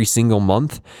every single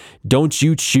month? Don't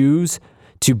you choose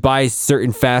to buy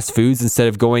certain fast foods instead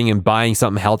of going and buying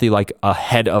something healthy like a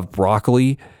head of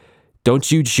broccoli?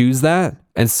 Don't you choose that?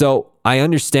 And so I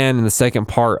understand in the second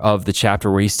part of the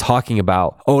chapter where he's talking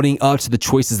about owning up to the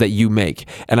choices that you make.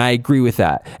 And I agree with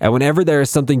that. And whenever there is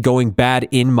something going bad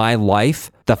in my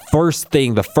life, the first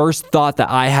thought that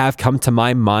I have come to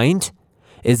my mind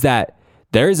is that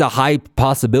there is a high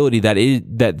possibility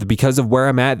that because of where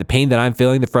I'm at, the pain that I'm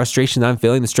feeling, the frustration that I'm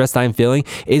feeling, the stress that I'm feeling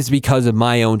is because of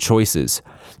my own choices.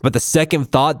 But the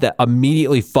second thought that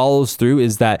immediately follows through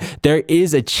is that there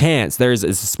is a chance, it's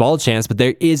a small chance, but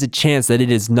there is a chance that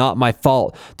it is not my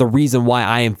fault, the reason why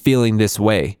I am feeling this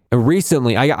way. And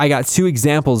recently, I got 2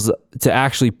 examples to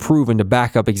actually prove and to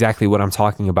back up exactly what I'm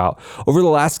talking about. Over the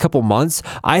last couple months,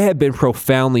 I have been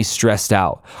profoundly stressed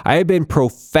out. I have been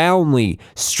profoundly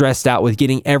stressed out with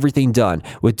getting everything done,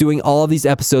 with doing all of these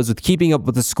episodes, with keeping up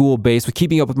with the school base, with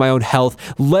keeping up with my own health,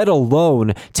 let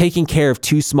alone taking care of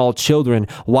 2 small children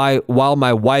while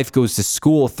my wife goes to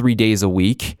school 3 days a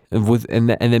week, and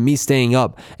then me staying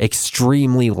up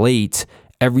extremely late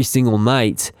every single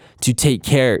night to take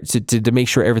care, to make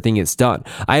sure everything gets done.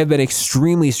 I have been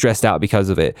extremely stressed out because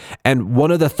of it. And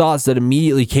one of the thoughts that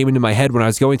immediately came into my head when I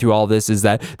was going through all this is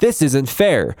that this isn't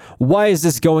fair. Why is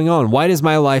this going on? Why does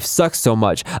my life suck so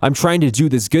much? I'm trying to do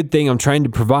this good thing. I'm trying to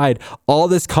provide all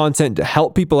this content to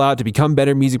help people out, to become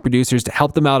better music producers, to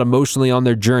help them out emotionally on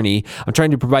their journey. I'm trying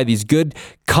to provide these good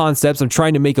concepts. I'm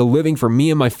trying to make a living for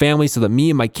me and my family so that me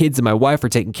and my kids and my wife are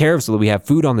taken care of, so that we have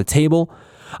food on the table.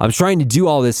 I'm trying to do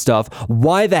all this stuff.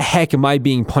 Why the heck am I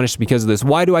being punished because of this?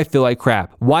 Why do I feel like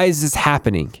crap? Why is this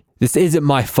happening? This isn't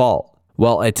my fault.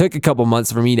 Well, it took a couple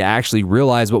months for me to actually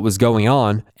realize what was going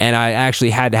on, and I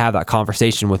actually had to have that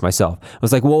conversation with myself. I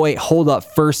was like, well, wait, hold up.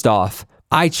 First off,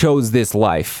 I chose this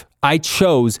life. I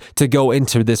chose to go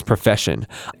into this profession.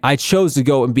 I chose to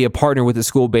go and be a partner with the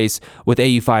school base with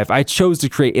AU5. I chose to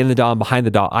create In the DAW and Behind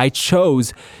the DAW. I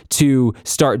chose to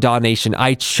start DAW Nation.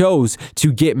 I chose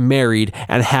to get married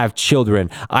and have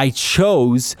children. I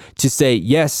chose to say,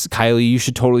 yes, Kylie, you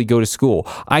should totally go to school.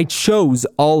 I chose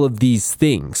all of these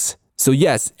things. So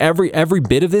yes, every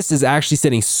bit of this is actually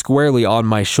sitting squarely on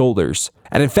my shoulders.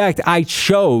 And in fact, I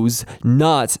chose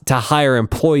not to hire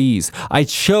employees. I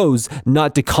chose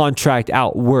not to contract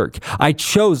out work. I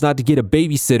chose not to get a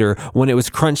babysitter when it was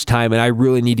crunch time and I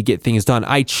really need to get things done.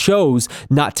 I chose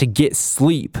not to get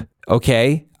sleep,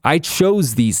 okay? I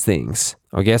chose these things.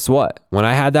 Well, guess what? When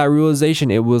I had that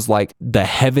realization, it was like the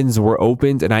heavens were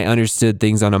opened and I understood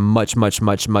things on a much, much,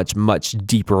 much, much, much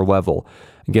deeper level.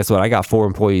 And guess what? I got 4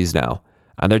 employees now.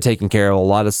 And they're taking care of a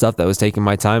lot of stuff that was taking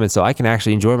my time. And so I can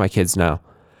actually enjoy my kids now.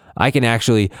 I can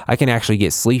actually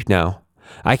get sleep now.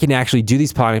 I can actually do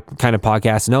these kind of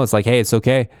podcasts. No, it's like, hey, it's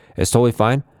okay. It's totally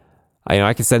fine.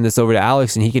 I can send this over to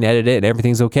Alex and he can edit it and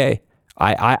everything's okay.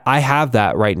 I have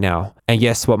that right now. And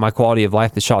guess what? My quality of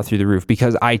life is shot through the roof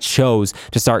because I chose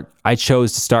to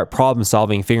start problem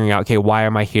solving, figuring out, okay, why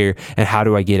am I here and how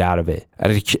do I get out of it?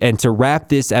 And to wrap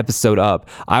this episode up,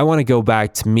 I want to go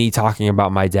back to me talking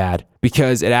about my dad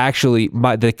because it actually,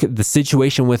 the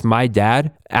situation with my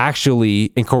dad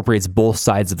actually incorporates both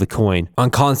sides of the coin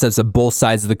on concepts of both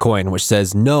sides of the coin, which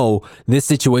says, no, this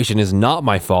situation is not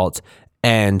my fault.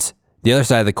 And the other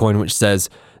side of the coin, which says,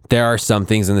 there are some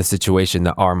things in this situation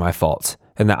that are my fault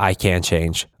and that I can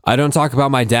change. I don't talk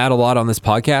about my dad a lot on this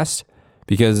podcast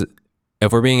because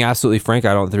if we're being absolutely frank,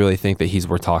 I don't really think that he's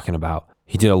worth talking about.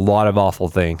 He did a lot of awful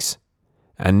things.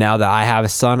 And now that I have a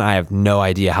son, I have no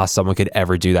idea how someone could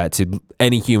ever do that to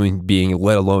any human being,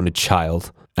 let alone a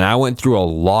child. And I went through a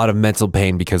lot of mental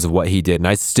pain because of what he did. And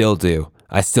I still do.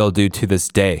 I still do to this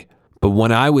day. But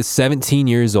when I was 17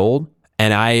 years old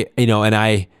and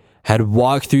I had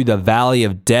walked through the valley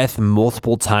of death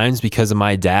multiple times because of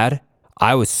my dad,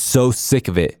 I was so sick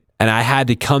of it. And I had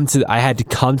to come to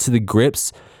the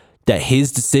grips that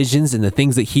his decisions and the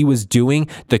things that he was doing,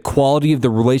 the quality of the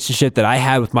relationship that I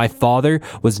had with my father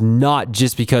was not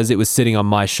just because it was sitting on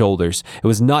my shoulders. It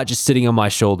was not just sitting on my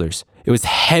shoulders. It was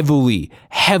heavily,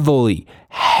 heavily,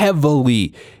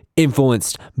 heavily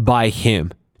influenced by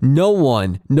him. No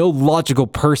logical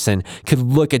person could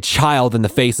look a child in the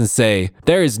face and say,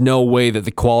 there is no way that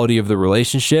the quality of the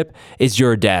relationship is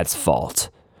your dad's fault.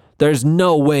 There's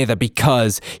no way that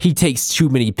because he takes too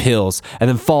many pills and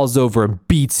then falls over and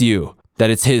beats you,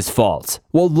 that it's his fault.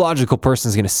 What logical person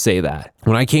is going to say that?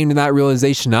 When I came to that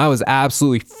realization, I was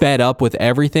absolutely fed up with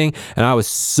everything and I was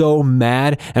so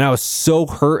mad and I was so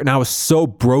hurt and I was so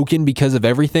broken because of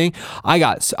everything. I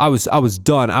was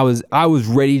done. I was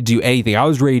ready to do anything. I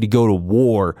was ready to go to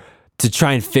war to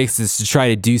try and fix this, to try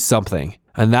to do something.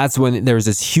 And that's when there was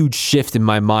this huge shift in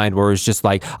my mind where it was just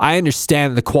like, I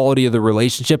understand the quality of the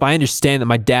relationship. I understand that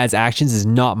my dad's actions is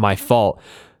not my fault,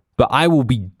 but I will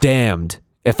be damned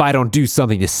if I don't do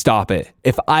something to stop it.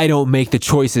 If I don't make the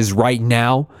choices right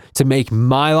now to make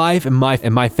my life and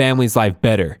my family's life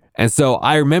better. And so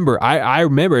I remember, I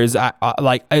remember it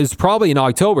was probably in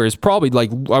October. It's probably like,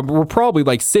 we're probably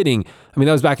like sitting, I mean,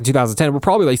 that was back in 2010. We're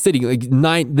probably like sitting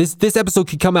like this episode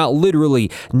could come out literally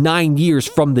 9 years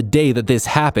from the day that this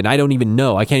happened. I don't even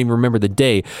know. I can't even remember the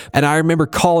day. And I remember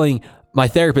calling my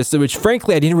therapist, which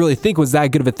frankly I didn't really think was that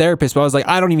good of a therapist, but I was like,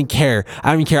 I don't even care.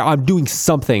 I'm doing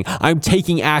something. I'm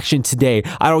taking action today.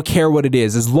 I don't care what it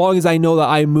is. As long as I know that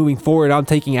I'm moving forward, I'm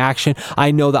taking action,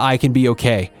 I know that I can be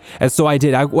okay. And so I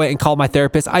did. I went and called my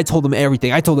therapist. I told him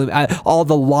everything. I told him all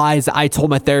the lies I told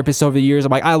my therapist over the years. I'm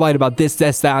like, I lied about this,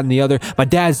 that, and the other. My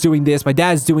dad's doing this. My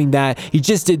dad's doing that. He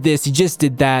just did this. He just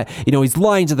did that. You know, he's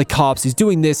lying to the cops. He's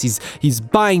doing this. He's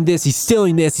buying this. He's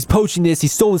stealing this. He's poaching this. He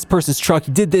stole this person's truck.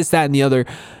 He did this, that, and the other.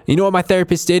 You know what my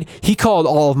therapist did? He called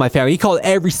all of my family. He called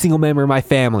every single member of my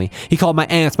family. He called my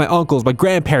aunts, my uncles, my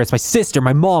grandparents, my sister,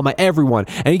 my mom, my everyone.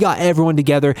 And he got everyone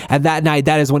together. And that night,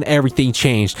 that is when everything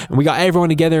changed. And we got everyone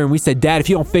together and we said, Dad, if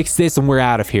you don't fix this, then we're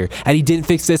out of here. And he didn't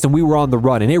fix this and we were on the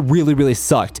run. And it really, really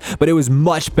sucked. But it was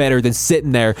much better than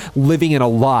sitting there living in a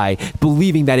lie,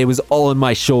 believing that it was all on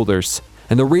my shoulders.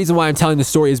 And the reason why I'm telling the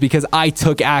story is because I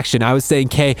took action. I was saying,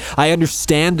 Kay, I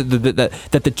understand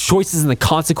that the choices and the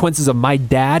consequences of my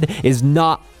dad is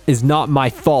not my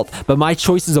fault, but my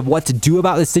choices of what to do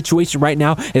about this situation right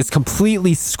now is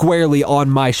completely squarely on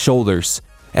my shoulders.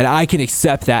 And I can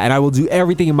accept that, and I will do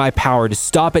everything in my power to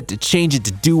stop it, to change it,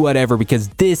 to do whatever, because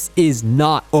this is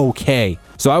not okay.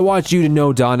 So I want you to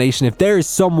know, Daw Nation, if there is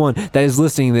someone that is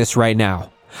listening to this right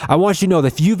now, I want you to know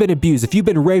that if you've been abused, if you've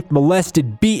been raped,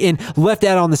 molested, beaten, left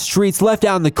out on the streets, left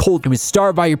out in the cold, been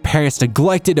starved by your parents,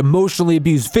 neglected, emotionally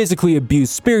abused, physically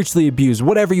abused, spiritually abused,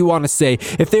 whatever you want to say,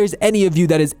 if there's any of you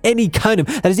that is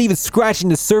that is even scratching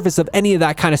the surface of any of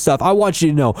that kind of stuff, I want you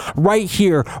to know right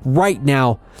here, right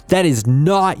now, that is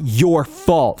not your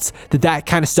fault that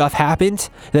kind of stuff happened.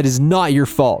 That is not your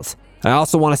fault. I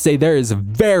also want to say there is a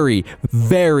very,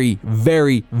 very,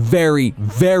 very, very,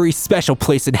 very special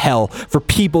place in hell for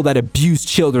people that abuse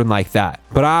children like that.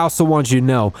 But I also want you to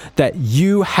know that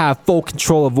you have full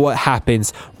control of what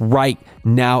happens right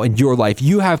now in your life.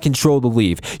 You have control to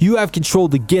leave. You have control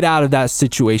to get out of that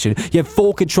situation. You have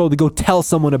full control to go tell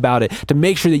someone about it, to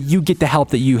make sure that you get the help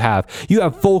that you have. You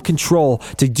have full control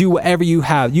to do whatever you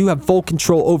have. You have full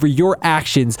control over your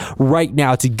actions right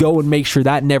now to go and make sure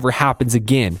that never happens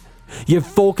again. You have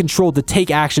full control to take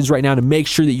actions right now to make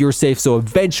sure that you're safe. So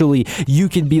eventually you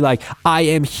can be like, I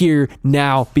am here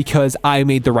now because I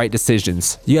made the right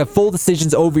decisions. You have full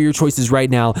decisions over your choices right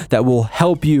now that will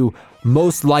help you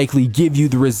most likely give you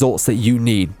the results that you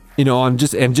need. You know, I'm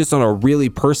just on a really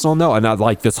personal note, and not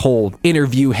like this whole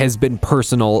interview has been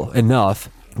personal enough.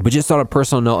 But just on a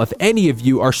personal note, if any of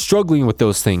you are struggling with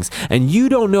those things and you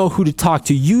don't know who to talk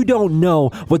to, you don't know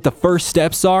what the first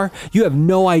steps are, you have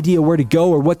no idea where to go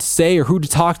or what to say or who to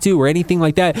talk to or anything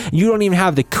like that, you don't even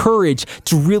have the courage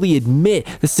to really admit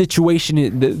the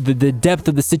situation, the depth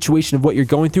of the situation of what you're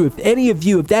going through. If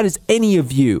that is any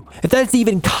of you, if that's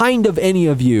even kind of any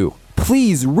of you,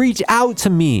 please reach out to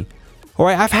me. All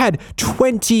right, I've had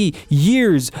 20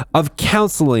 years of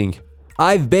counseling.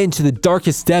 I've been to the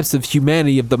darkest depths of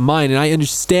humanity, of the mind, and I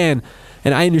understand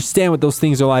what those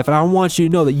things are like. And I want you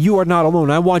to know that you are not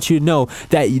alone. I want you to know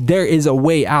that there is a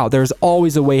way out. There's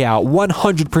always a way out.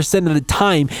 100% of the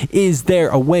time is there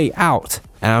a way out.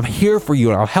 And I'm here for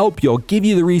you, and I'll help you. I'll give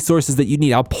you the resources that you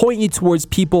need. I'll point you towards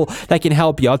people that can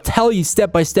help you. I'll tell you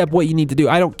step by step what you need to do.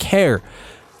 I don't care,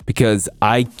 because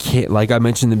I can't, like I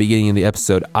mentioned in the beginning of the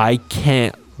episode, I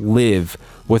can't live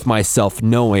with myself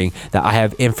knowing that I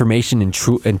have information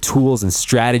and tools and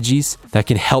strategies that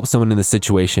can help someone in the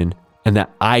situation, and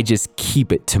that I just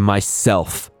keep it to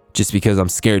myself just because I'm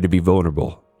scared to be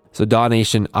vulnerable. So Daw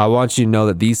Nation, I want you to know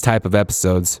that these type of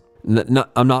episodes,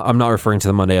 I'm not referring to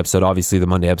the Monday episode. Obviously the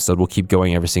Monday episode will keep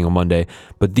going every single Monday,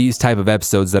 but these type of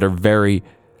episodes that are very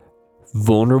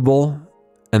vulnerable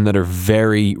and that are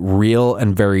very real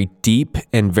and very deep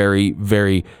and very,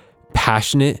 very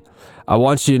passionate, I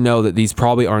want you to know that these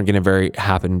probably aren't going to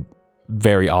happen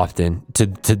very often to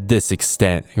this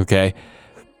extent, okay?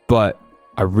 But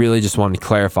I really just wanted to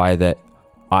clarify that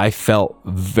I felt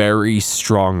very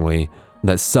strongly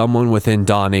that someone within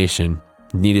Daw Nation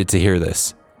needed to hear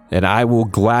this. And I will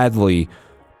gladly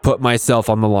put myself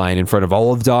on the line in front of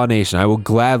all of Daw Nation. I will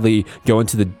gladly go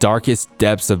into the darkest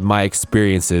depths of my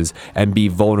experiences and be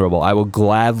vulnerable. I will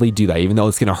gladly do that. Even though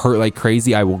it's going to hurt like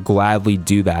crazy, I will gladly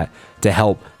do that to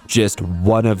help just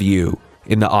one of you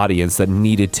in the audience that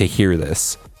needed to hear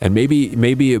this. And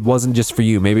maybe it wasn't just for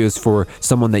you. Maybe it was for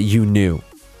someone that you knew.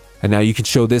 And now you can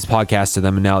show this podcast to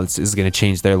them, and now it's going to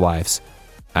change their lives.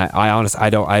 I honestly, I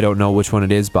don't know which one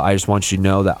it is, but I just want you to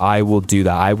know that I will do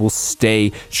that. I will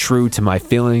stay true to my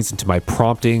feelings and to my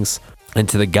promptings and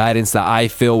to the guidance that I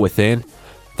feel within,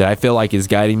 that I feel like is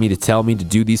guiding me to tell me to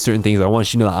do these certain things. I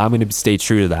want you to know that I'm going to stay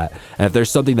true to that. And if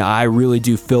there's something that I really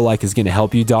do feel like is going to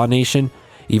help you, Daw Nation,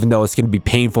 even though it's going to be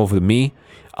painful for me,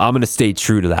 I'm going to stay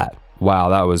true to that. Wow,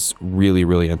 that was really,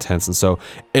 really intense. And so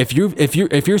if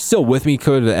you're still with me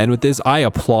to the end with this, I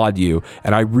applaud you,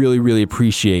 and I really, really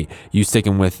appreciate you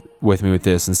sticking with me with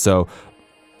this. And so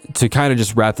to kind of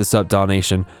just wrap this up, Daw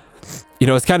Nation,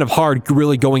 it's kind of hard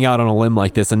really going out on a limb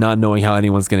like this and not knowing how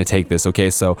anyone's going to take this. Okay,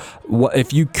 so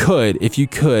if you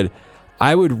could,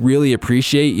 I would really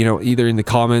appreciate, either in the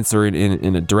comments or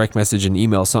in a direct message, an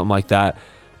email, something like that,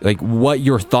 like what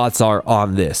your thoughts are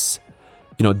on this.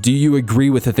 Do you agree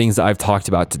with the things that I've talked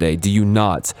about today? Do you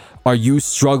not? Are you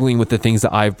struggling with the things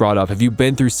that I've brought up? Have you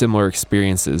been through similar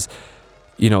experiences?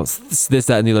 This,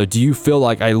 that, and the other. Do you feel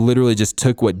like I literally just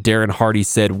took what Darren Hardy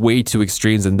said way too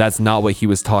extremes, and that's not what he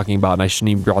was talking about, and I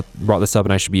shouldn't even brought this up,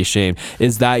 and I should be ashamed?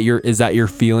 Is that your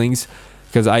feelings?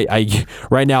 Because I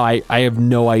right now I have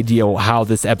no idea how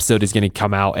this episode is going to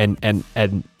come out and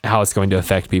how it's going to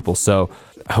affect people. So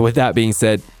with that being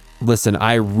said, listen,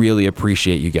 I really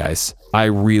appreciate you guys. I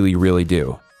really, really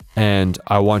do. And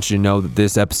I want you to know that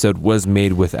this episode was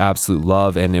made with absolute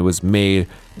love, and it was made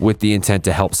with the intent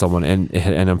to help someone. And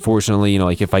unfortunately,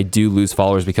 if I do lose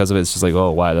followers because of it, it's just like,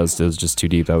 oh, wow, that was just too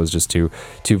deep. That was just too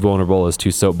vulnerable. It was too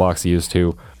soapboxy. It was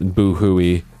too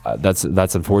boo-hooey. That's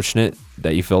unfortunate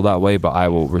that you feel that way, but I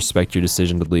will respect your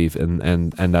decision to leave,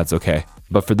 and that's okay.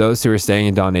 But for those who are staying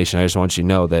in Daw Nation, I just want you to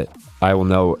know that I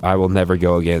will never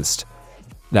go against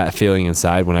that feeling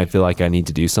inside. When I feel like I need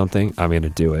to do something, I'm going to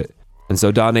do it. And so,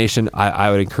 Daw Nation,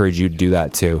 I would encourage you to do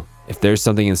that too. If there's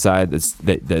something inside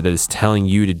that is telling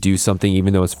you to do something,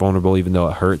 even though it's vulnerable, even though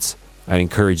it hurts, I'd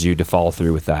encourage you to follow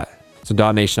through with that. So,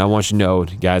 Daw Nation, I want you to know,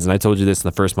 guys, and I told you this in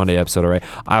the first Monday episode, all right?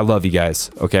 I love you guys,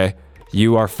 okay?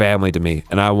 You are family to me,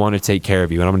 and I want to take care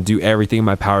of you, and I'm going to do everything in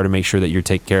my power to make sure that you're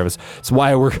taking care of us. That's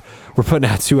why we're putting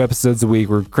out 2 episodes a week.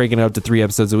 We're cranking it up to 3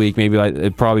 episodes a week. Maybe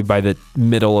probably by the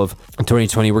middle of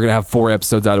 2020, we're going to have 4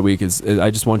 episodes out a week.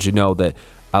 I just want you to know that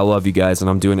I love you guys, and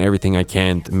I'm doing everything I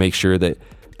can to make sure that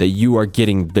you are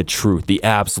getting the truth, the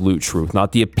absolute truth,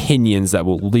 not the opinions that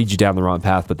will lead you down the wrong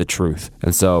path, but the truth.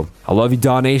 And so I love you,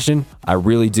 Daw Nation. I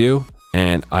really do.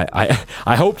 And I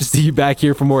hope to see you back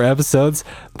here for more episodes,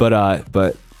 but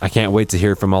I can't wait to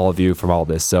hear from all of you from all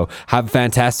this. So have a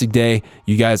fantastic day.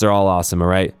 You guys are all awesome. All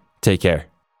right. Take care.